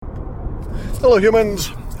Hello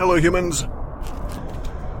humans, hello humans.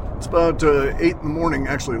 It's about 8 in the morning,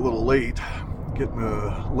 actually a little late. Getting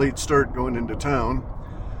a late start going into town.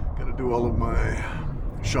 Got to do all of my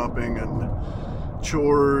shopping and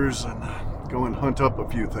chores and go and hunt up a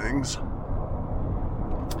few things.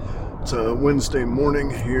 It's a Wednesday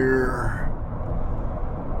morning here.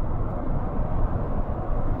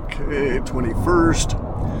 Okay,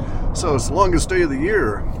 21st. So it's the longest day of the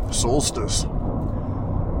year, solstice.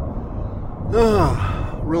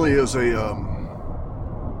 Really is a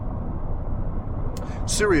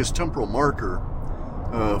serious temporal marker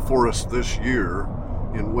for us this year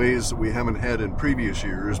in ways that we haven't had in previous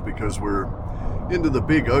years, because we're into the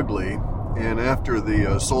big ugly, and after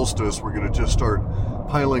the solstice we're going to just start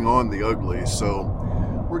piling on the ugly. So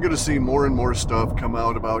we're going to see more and more stuff come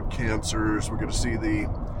out about cancers. We're going to see the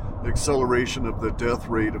acceleration of the death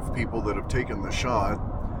rate of people that have taken the shot.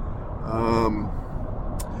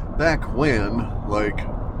 Back when, like,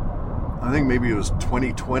 I think maybe it was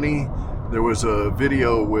 2020, there was a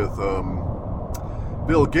video with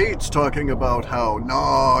Bill Gates talking about how,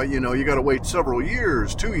 you got to wait several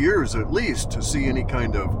years, 2 years at least, to see any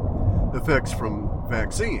kind of effects from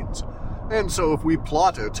vaccines. And so if we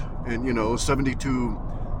plot it in, 72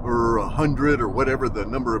 or 100 or whatever the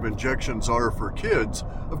number of injections are for kids,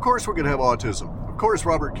 of course we're going to have autism. Of course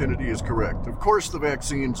Robert Kennedy is correct. Of course the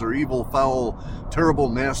vaccines are evil, foul, terrible,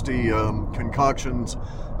 nasty concoctions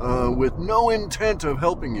with no intent of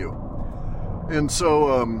helping you. And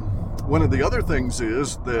so one of the other things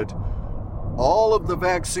is that all of the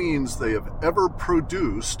vaccines they have ever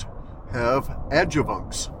produced have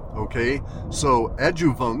adjuvants, okay? So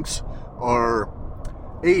adjuvants are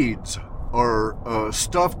aids, are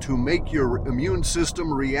stuff to make your immune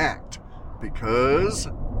system react, because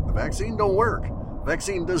the vaccine don't work.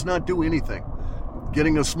 Vaccine does not do anything.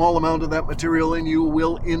 Getting a small amount of that material in you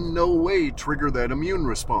will in no way trigger that immune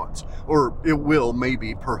response. Or it will,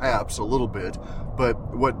 maybe, perhaps, a little bit.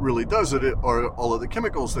 But what really does it are all of the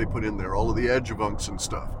chemicals they put in there, all of the adjuvants and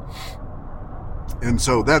stuff. And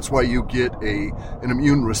so that's why you get an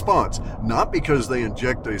immune response. Not because they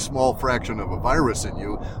inject a small fraction of a virus in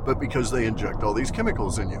you, but because they inject all these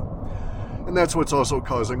chemicals in you. And that's what's also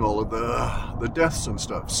causing all of the deaths and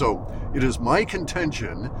stuff. So it is my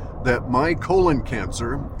contention that my colon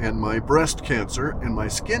cancer and my breast cancer and my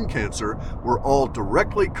skin cancer were all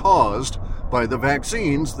directly caused by the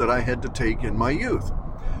vaccines that I had to take in my youth.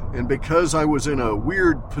 And because I was in a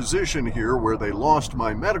weird position here where they lost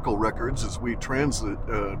my medical records as we were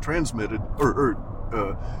transported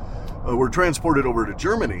over to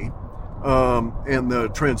Germany, and the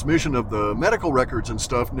transmission of the medical records and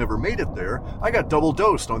stuff never made it there, I got double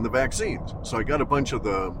dosed on the vaccines. So I got a bunch of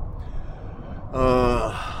the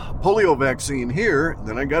polio vaccine here, and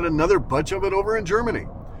then I got another bunch of it over in Germany.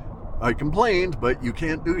 I complained, but you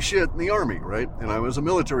can't do shit in the army, right? And I was a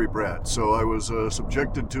military brat, so I was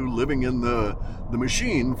subjected to living in the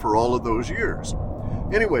machine for all of those years.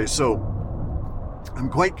 Anyway, so I'm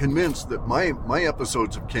quite convinced that my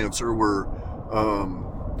episodes of cancer were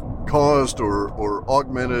caused or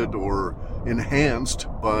augmented or enhanced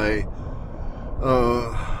by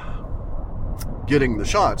getting the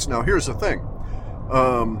shots. Now, here's the thing.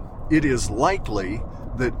 It is likely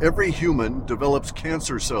that every human develops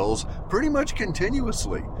cancer cells pretty much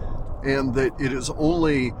continuously, and that it is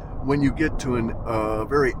only when you get to a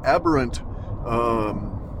very aberrant,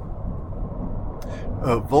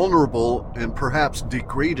 vulnerable, and perhaps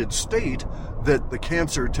degraded state that the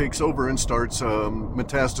cancer takes over and starts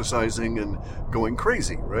metastasizing and going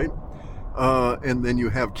crazy, right? And then you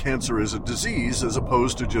have cancer as a disease as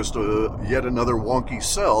opposed to just yet another wonky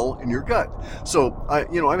cell in your gut. So,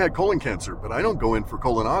 I've had colon cancer, but I don't go in for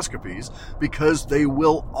colonoscopies because they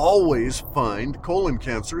will always find colon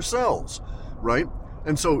cancer cells, right?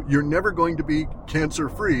 And so you're never going to be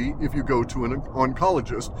cancer-free if you go to an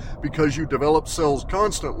oncologist, because you develop cells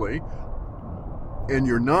constantly, and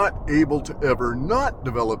you're not able to ever not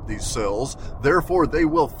develop these cells. Therefore, they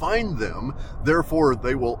will find them. Therefore,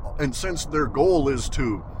 they will, and since their goal is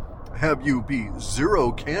to have you be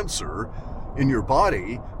zero cancer in your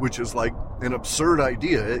body, which is like an absurd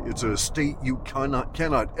idea. It's a state you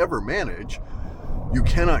cannot ever manage. You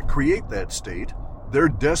cannot create that state. They're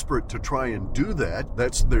desperate to try and do that.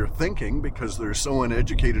 That's their thinking, because they're so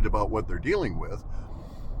uneducated about what they're dealing with.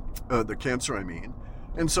 The cancer, I mean.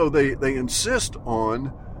 And so they insist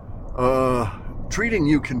on treating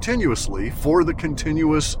you continuously for the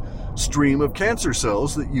continuous stream of cancer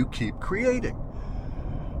cells that you keep creating.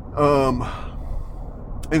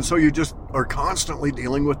 And so you just are constantly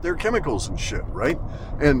dealing with their chemicals and shit, right?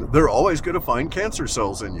 And they're always going to find cancer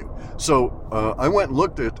cells in you. So I went and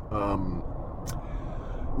looked at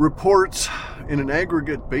reports in an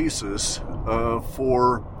aggregate basis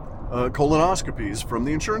for colonoscopies from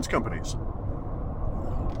the insurance companies,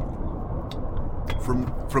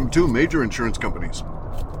 from two major insurance companies.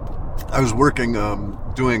 I was working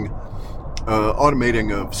doing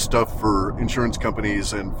automating of stuff for insurance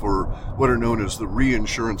companies and for what are known as the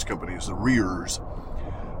reinsurance companies, the REIRs.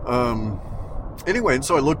 Anyway, and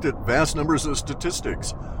so I looked at vast numbers of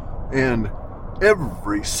statistics, and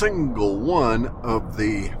every single one of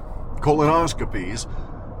the colonoscopies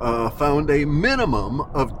found a minimum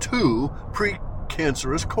of 2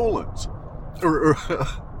 precancerous colons, or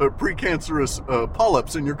precancerous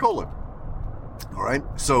polyps in your colon. All right,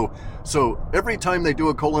 so every time they do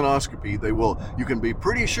a colonoscopy, you can be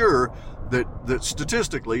pretty sure that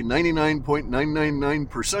statistically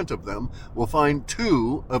 99.999% of them will find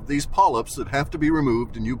 2 of these polyps that have to be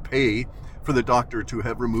removed, and you pay for the doctor to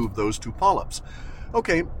have removed those 2 polyps.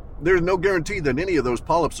 Okay, there's no guarantee that any of those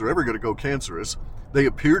polyps are ever going to go cancerous. They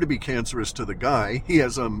appear to be cancerous to the guy. He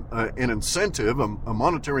has an incentive, a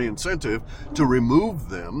monetary incentive, to remove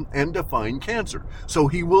them and to find cancer. So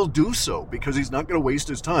he will do so because he's not going to waste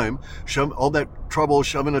his time all that trouble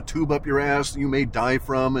shoving a tube up your ass you may die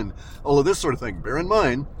from and all of this sort of thing. Bear in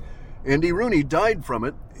mind, Andy Rooney died from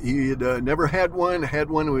it. He had never had one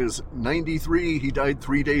when he was 93. He died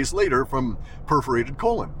 3 days later from perforated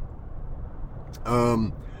colon.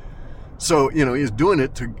 So, he's doing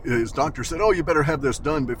it his doctor said, oh, you better have this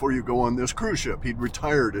done before you go on this cruise ship. He'd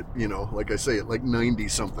retired at, like I say, at like 90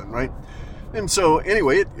 something, right? And so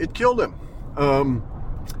anyway, it killed him.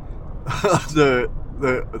 The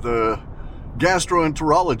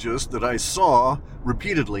gastroenterologist that I saw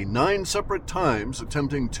repeatedly 9 separate times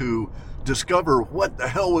attempting to discover what the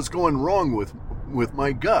hell was going wrong with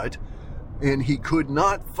my gut, and he could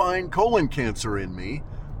not find colon cancer in me.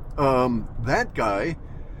 That guy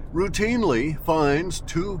routinely finds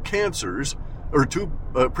 2 cancers or 2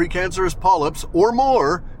 precancerous polyps or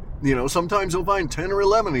more. Sometimes he'll find 10 or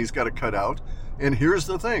 11 he's got to cut out. And here's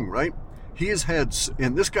the thing, right?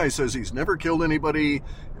 And this guy says he's never killed anybody,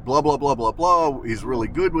 blah, blah, blah, blah, blah. He's really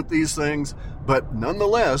good with these things. But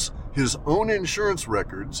nonetheless, his own insurance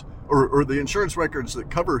records or the insurance records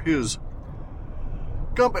that cover his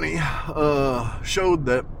company showed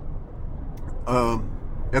that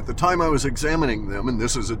at the time I was examining them, and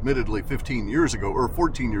this is admittedly 15 years ago or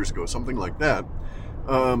 14 years ago, something like that,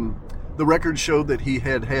 the records showed that he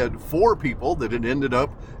had 4 people that had ended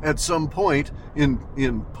up at some point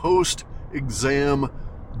in post-exam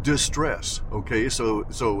distress. Okay, so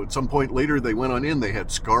at some point later they went on in, they had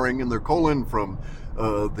scarring in their colon from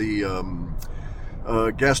the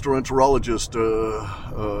gastroenterologist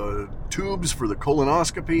tubes for the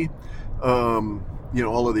colonoscopy.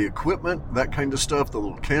 All of the equipment, that kind of stuff, the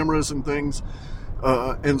little cameras and things.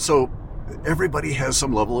 And so everybody has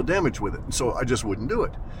some level of damage with it. So I just wouldn't do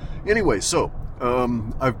it. Anyway, so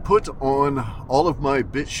I've put on all of my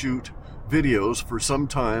BitChute videos for some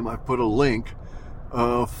time. I've put a link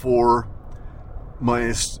for my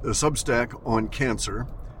Substack on cancer.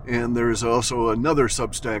 And there's also another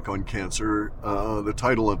Substack on cancer. The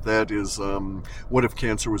title of that is What If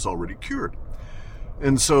Cancer Was Already Cured?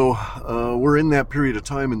 And so we're in that period of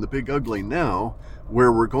time in the Big Ugly now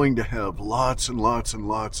where we're going to have lots and lots and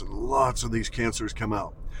lots and lots of these cancers come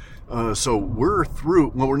out. So we're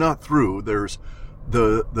through. Well, we're not through. There's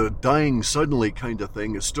the dying suddenly kind of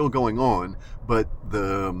thing is still going on, but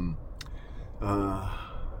the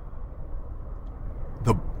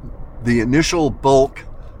initial bulk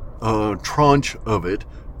tranche of it,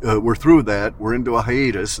 we're through that. We're into a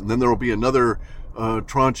hiatus, and then there will be another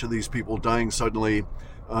tranche of these people dying suddenly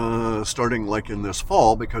starting like in this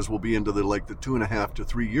fall, because we'll be into the 2.5 to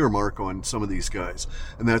 3 year mark on some of these guys,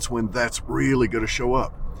 and that's when that's really going to show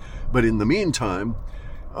up. But in the meantime,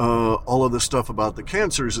 all of the stuff about the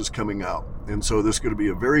cancers is coming out, and so this is going to be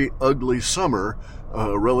a very ugly summer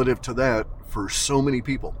relative to that for so many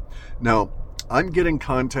people. Now, I'm getting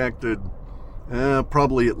contacted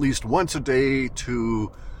probably at least once a day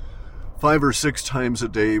to 5 or 6 times a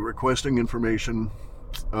day requesting information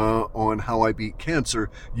on how I beat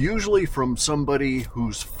cancer, usually from somebody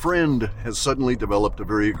whose friend has suddenly developed a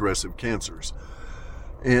very aggressive cancers.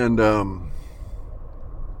 And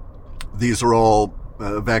these are all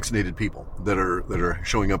vaccinated people that are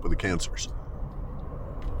showing up with the cancers.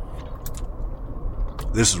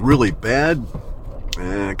 This is really bad.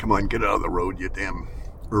 Come on, get out of the road, you damn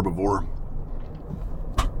herbivore.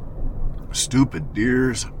 Stupid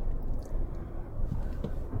deers.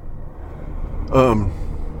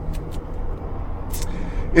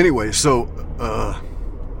 Anyway, so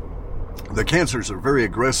the cancers are very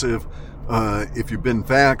aggressive. If you've been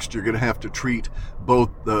vaxxed, you're going to have to treat both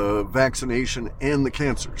the vaccination and the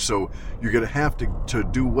cancer. So you're going to have to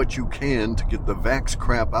do what you can to get the vax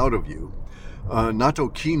crap out of you.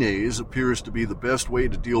 Nattokinase appears to be the best way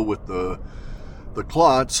to deal with the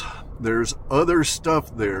clots. There's other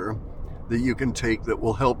stuff there that you can take that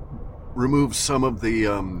will help remove some of the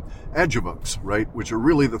adjuvants, right? Which are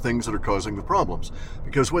really the things that are causing the problems.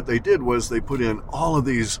 Because what they did was they put in all of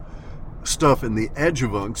these stuff in the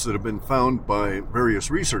adjuvants that have been found by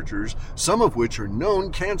various researchers, some of which are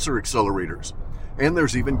known cancer accelerators. And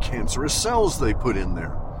there's even cancerous cells they put in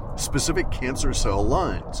there, specific cancer cell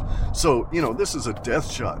lines. So, this is a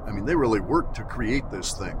death shot. I mean, they really worked to create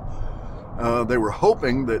this thing. They were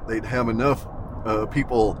hoping that they'd have enough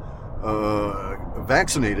people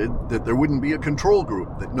vaccinated that there wouldn't be a control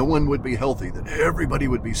group, that no one would be healthy, that everybody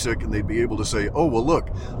would be sick, and they'd be able to say, oh, well, look,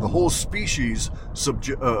 the whole species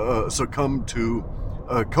succumbed to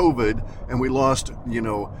COVID, and we lost,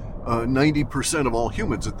 90% of all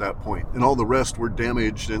humans at that point, and all the rest were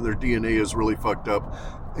damaged, and their DNA is really fucked up,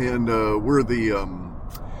 and we're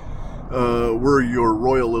your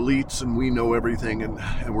royal elites, and we know everything, and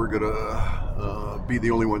we're gonna be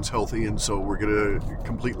the only ones healthy, and so we're gonna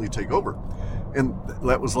completely take over. And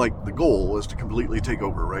that was like the goal, was to completely take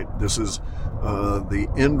over, right? This is the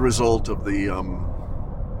end result of the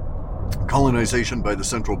colonization by the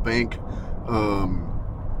central bank,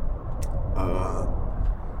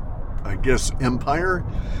 I guess, empire.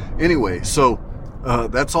 Anyway, so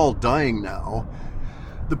that's all dying now.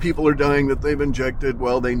 The people are dying that they've injected.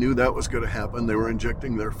 Well, they knew that was going to happen. They were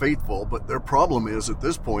injecting their faithful, but their problem is at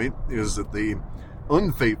this point is that the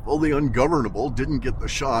unfaithful, the ungovernable, didn't get the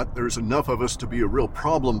shot. There's enough of us to be a real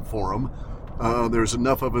problem for them. There's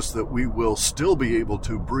enough of us that we will still be able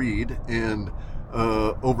to breed and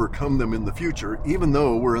overcome them in the future, even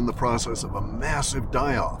though we're in the process of a massive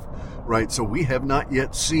die-off, right? So we have not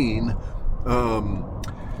yet seen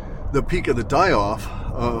the peak of the die-off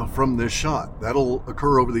from this shot. That'll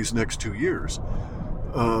occur over these next 2 years.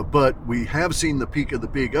 But we have seen the peak of the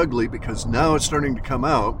big ugly, because now it's starting to come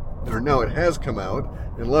out, or now it has come out,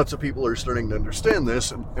 and lots of people are starting to understand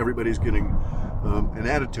this, and everybody's getting an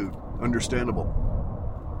attitude. Understandable.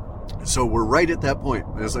 So we're right at that point.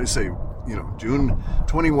 As I say, June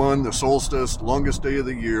 21, the solstice, longest day of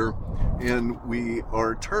the year, and we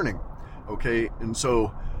are turning. Okay, and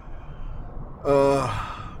so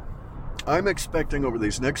I'm expecting over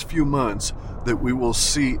these next few months that we will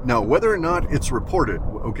see, now whether or not it's reported,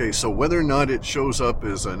 okay, so whether or not it shows up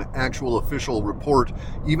as an actual official report,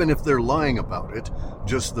 even if they're lying about it,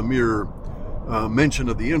 just the mere mention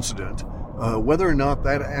of the incident, whether or not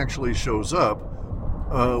that actually shows up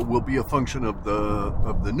will be a function of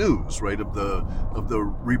the news, right, of the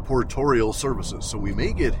reportorial services. So we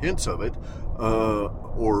may get hints of it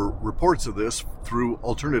or reports of this through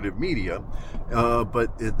alternative media,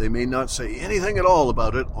 but they may not say anything at all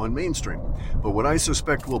about it on mainstream. But what I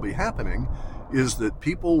suspect will be happening is that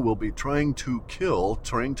people will be trying to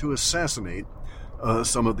assassinate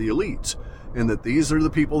some of the elites, and that these are the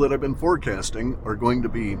people that I've been forecasting are going to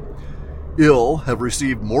be ill, have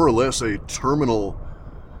received more or less a terminal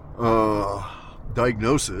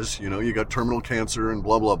diagnosis. You got terminal cancer and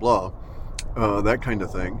blah, blah, blah, that kind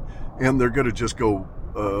of thing. And they're going to just go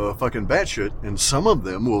fucking batshit, and some of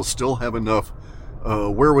them will still have enough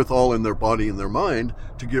wherewithal in their body and their mind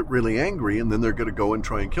to get really angry, and then they're going to go and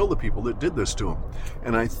try and kill the people that did this to them.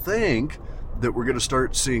 And I think that we're going to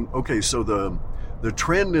start seeing, okay, so the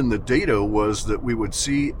trend in the data was that we would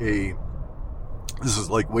see this is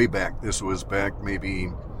like way back, this was back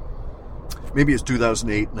maybe it's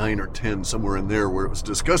 2008, 9, or 10, somewhere in there, where it was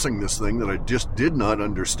discussing this thing that I just did not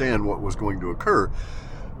understand what was going to occur.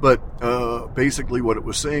 But basically what it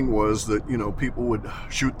was saying was that, people would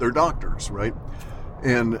shoot their doctors, right?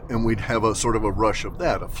 And we'd have a sort of a rush of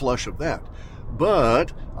that, a flush of that.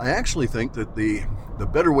 But I actually think that the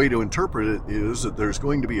better way to interpret it is that there's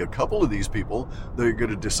going to be a couple of these people that are going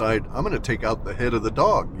to decide, I'm going to take out the head of the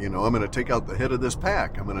dog. I'm going to take out the head of this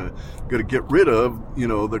pack. I'm going to get rid of,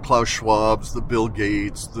 the Klaus Schwabs, the Bill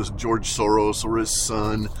Gates, the George Soros, or his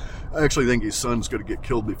son. I actually think his son's going to get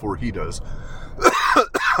killed before he does.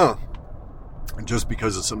 Just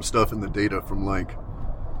because of some stuff in the data from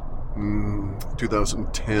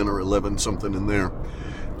 2010 or 11, something in there.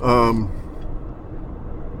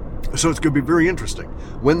 So it's going to be very interesting.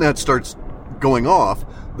 When that starts going off,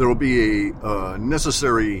 there will be a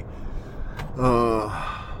necessary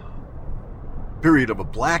period of a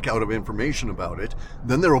blackout of information about it.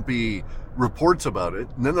 Then there will be reports about it,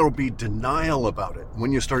 and then there will be denial about it.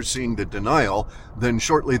 When you start seeing the denial, then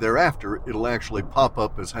shortly thereafter, it'll actually pop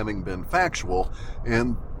up as having been factual,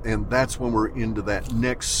 and that's when we're into that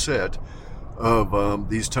next set of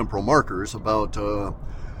these temporal markers about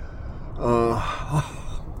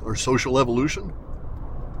our social evolution.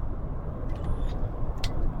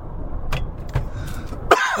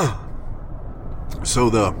 So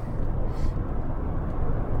the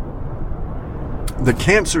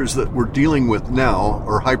cancers that we're dealing with now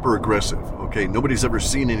are hyper-aggressive. Okay, nobody's ever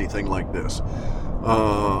seen anything like this.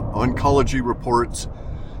 Oncology reports,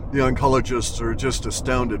 the oncologists are just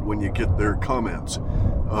astounded when you get their comments.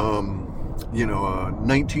 A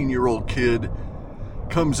 19-year-old kid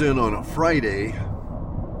comes in on a Friday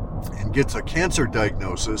and gets a cancer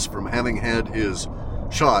diagnosis from having had his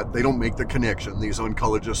shot. They don't make the connection. These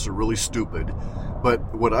oncologists are really stupid.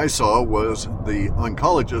 But what I saw was the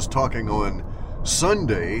oncologist talking on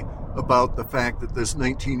Sunday about the fact that this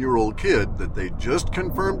 19-year-old kid that they just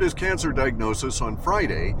confirmed his cancer diagnosis on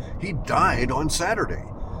Friday, he died on Saturday.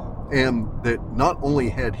 And that not only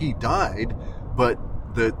had he died, but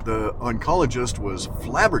that the oncologist was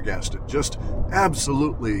flabbergasted, just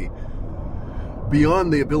absolutely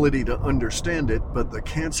beyond the ability to understand it, but the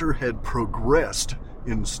cancer had progressed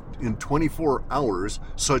in 24 hours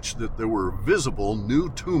such that there were visible new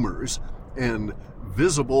tumors and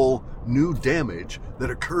visible new damage that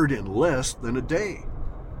occurred in less than a day.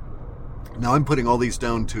 Now I'm putting all these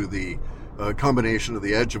down to the combination of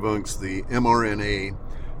the adjuvants, the mRNA,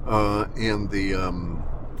 and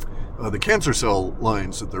the cancer cell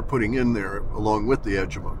lines that they're putting in there along with the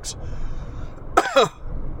adjuvants.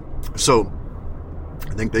 So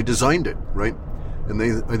I think they designed it, right? And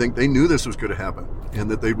I think they knew this was going to happen and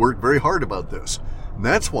that they'd worked very hard about this. And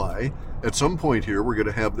that's why at some point here we're going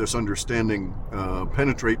to have this understanding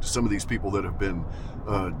penetrate to some of these people that have been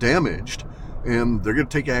damaged, and they're going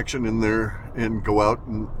to take action in there and go out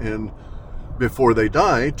and before they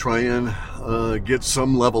die, try and get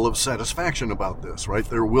some level of satisfaction about this, right?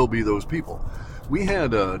 There will be those people. We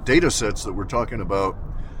had data sets that we're talking about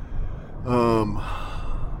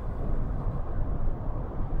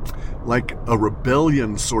like a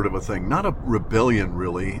rebellion sort of a thing. Not a rebellion,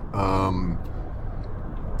 really.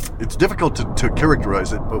 It's difficult to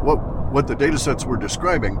characterize it, but what the data sets were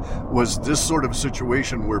describing was this sort of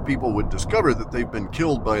situation where people would discover that they've been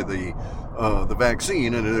killed by the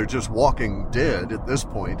vaccine and they're just walking dead at this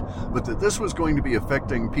point, but that this was going to be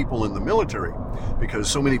affecting people in the military because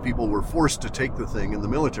so many people were forced to take the thing in the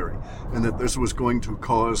military, and that this was going to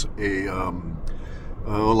cause a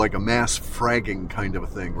like a mass fragging kind of a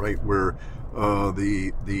thing, right? Where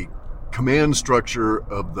the command structure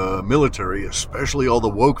of the military, especially all the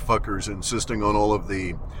woke fuckers insisting on all of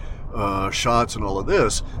the shots and all of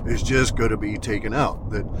this, is just going to be taken out.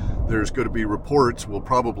 That there's going to be reports, we'll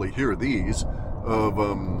probably hear these, of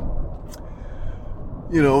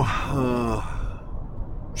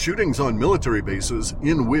shootings on military bases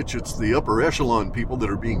in which it's the upper echelon people that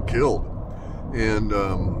are being killed, and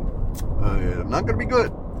not going to be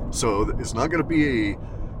good. So it's not going to be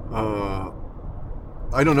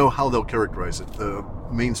I don't know how they'll characterize it. The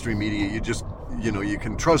mainstream media, you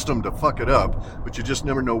can trust them to fuck it up, but you just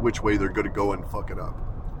never know which way they're going to go and fuck it up.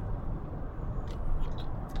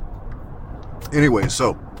 Anyway,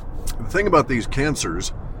 so the thing about these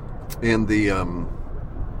cancers and the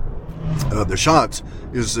shots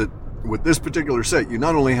is that with this particular set, you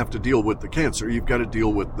not only have to deal with the cancer, you've got to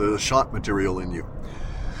deal with the shot material in you.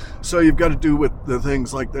 So you've got to do with the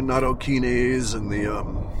things like the nattokinase and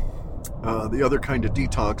the other kind of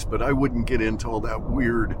detox, but I wouldn't get into all that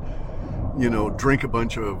weird, drink a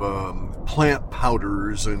bunch of plant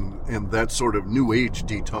powders and that sort of new age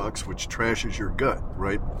detox, which trashes your gut,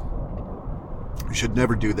 right? You should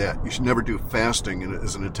never do that. You should never do fasting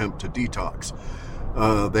as an attempt to detox.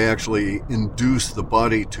 They actually induce the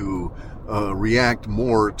body to react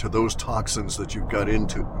more to those toxins that you've got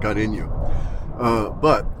in you.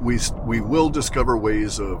 But we will discover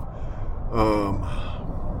ways of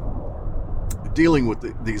dealing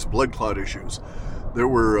with these blood clot issues. There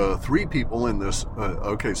were 3 people in this.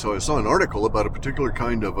 So I saw an article about a particular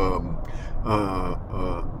kind of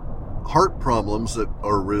heart problems that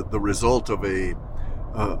are the result of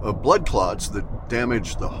blood clots that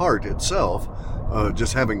damage the heart itself,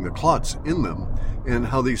 just having the clots in them, and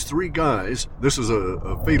how these 3 guys, this is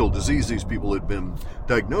a fatal disease these people had been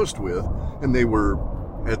diagnosed with, and they were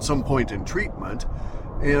at some point in treatment,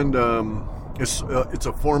 and it's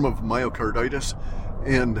a form of myocarditis,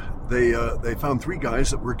 and they found 3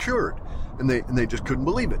 guys that were cured. And they just couldn't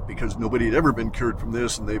believe it because nobody had ever been cured from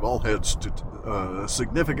this, and they've all had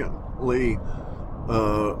significantly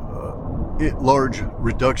large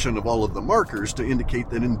reduction of all of the markers to indicate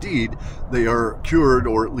that indeed they are cured,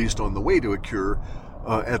 or at least on the way to a cure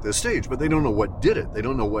at this stage. But they don't know what did it. They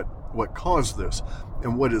don't know what caused this.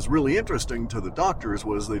 And what is really interesting to the doctors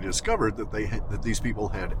was they discovered that that these people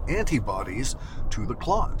had antibodies to the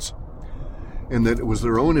clots, and that it was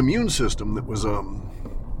their own immune system that was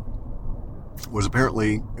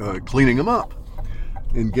apparently cleaning them up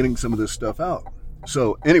and getting some of this stuff out.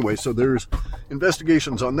 So anyway, so there's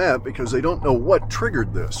investigations on that because they don't know what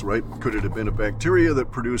triggered this, right? Could it have been a bacteria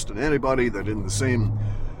that produced an antibody that in the same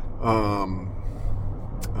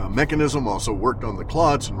mechanism also worked on the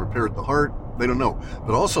clots and repaired the heart? They don't know.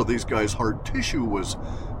 But also these guys' heart tissue was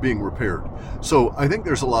being repaired. So I think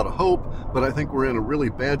there's a lot of hope, but I think we're in a really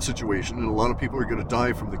bad situation, and a lot of people are going to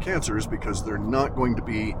die from the cancers because they're not going to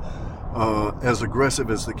be as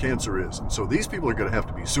aggressive as the cancer is. And so these people are going to have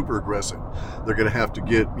to be super aggressive. They're going to have to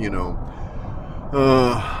get, 9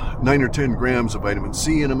 or 10 grams of vitamin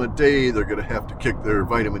C in them a day. They're going to have to kick their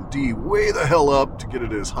vitamin D way the hell up to get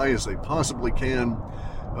it as high as they possibly can.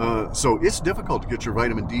 So it's difficult to get your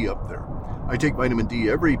vitamin D up there. I take vitamin D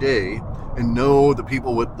every day, and know the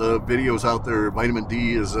people with the videos out there, vitamin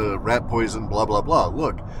D is a rat poison, blah, blah, blah.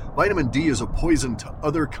 Look, vitamin D is a poison to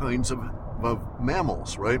other kinds of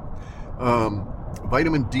mammals, right?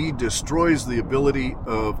 Vitamin D destroys the ability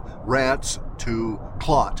of rats to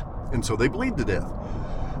clot, and so they bleed to death.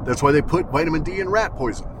 That's why they put vitamin D in rat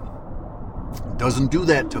poison. Doesn't do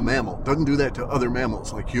that to mammal, doesn't do that to other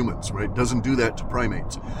mammals like humans, right? Doesn't do that to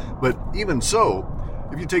primates. But even so,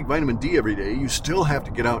 if you take vitamin D every day, you still have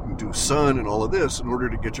to get out and do sun and all of this in order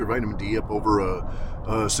to get your vitamin D up over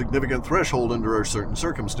a significant threshold under our certain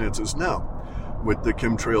circumstances now, with the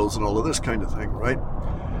chemtrails and all of this kind of thing, right?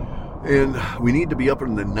 And we need to be up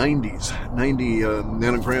in the 90s, 90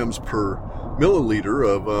 nanograms per milliliter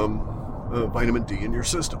of vitamin D in your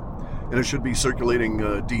system. And it should be circulating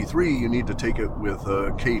D3. You need to take it with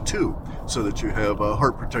K2 so that you have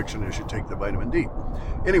heart protection as you take the vitamin D.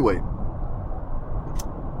 Anyway,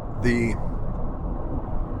 the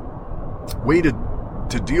way to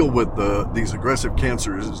deal with these aggressive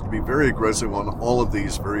cancers is to be very aggressive on all of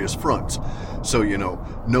these various fronts. So,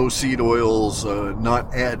 no seed oils,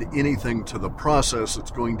 not add anything to the process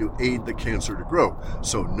that's going to aid the cancer to grow.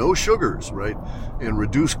 So no sugars, right? And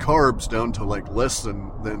reduce carbs down to like less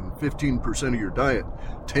than 15% of your diet,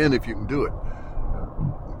 10 if you can do it.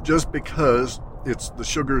 Just because it's the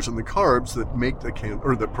sugars and the carbs that make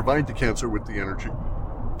that provide the cancer with the energy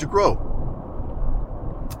to grow.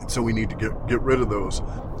 So we need to get rid of those.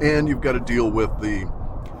 And you've got to deal with the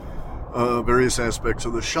various aspects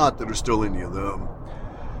of the shot that are still in you, the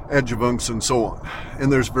adjuvants and so on.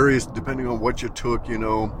 And there's various, depending on what you took,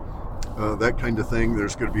 that kind of thing,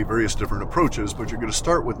 there's going to be various different approaches, but you're going to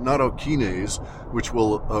start with nattokinase, which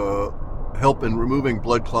will help in removing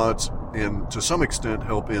blood clots and to some extent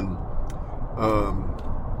help in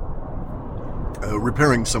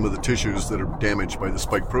repairing some of the tissues that are damaged by the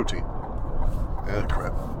spike protein.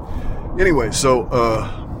 Crap. Anyway, so,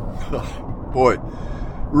 boy,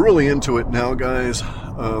 we're really into it now, guys.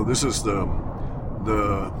 This is the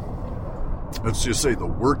let's just say the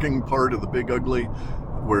working part of the big ugly,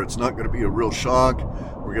 where it's not going to be a real shock.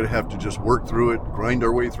 We're going to have to just work through it, grind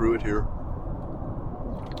our way through it here.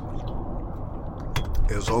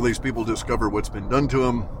 As all these people discover what's been done to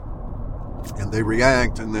them, and they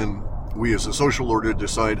react, and then we as a social order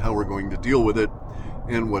decide how we're going to deal with it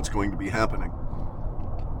and what's going to be happening.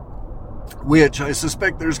 Which I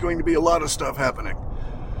suspect there's going to be a lot of stuff happening.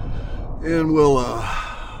 And we'll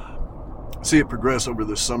see it progress over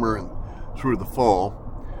the summer and through the fall.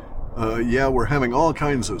 We're having all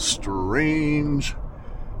kinds of strange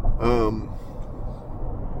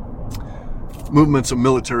movements of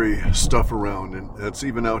military stuff around, and that's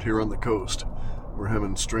even out here on the coast. We're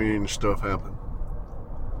having strange stuff happen.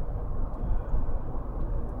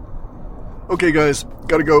 Okay, guys,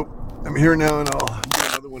 gotta go. I'm here now, and I'll do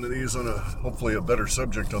another one of these on hopefully a better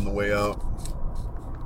subject on the way out.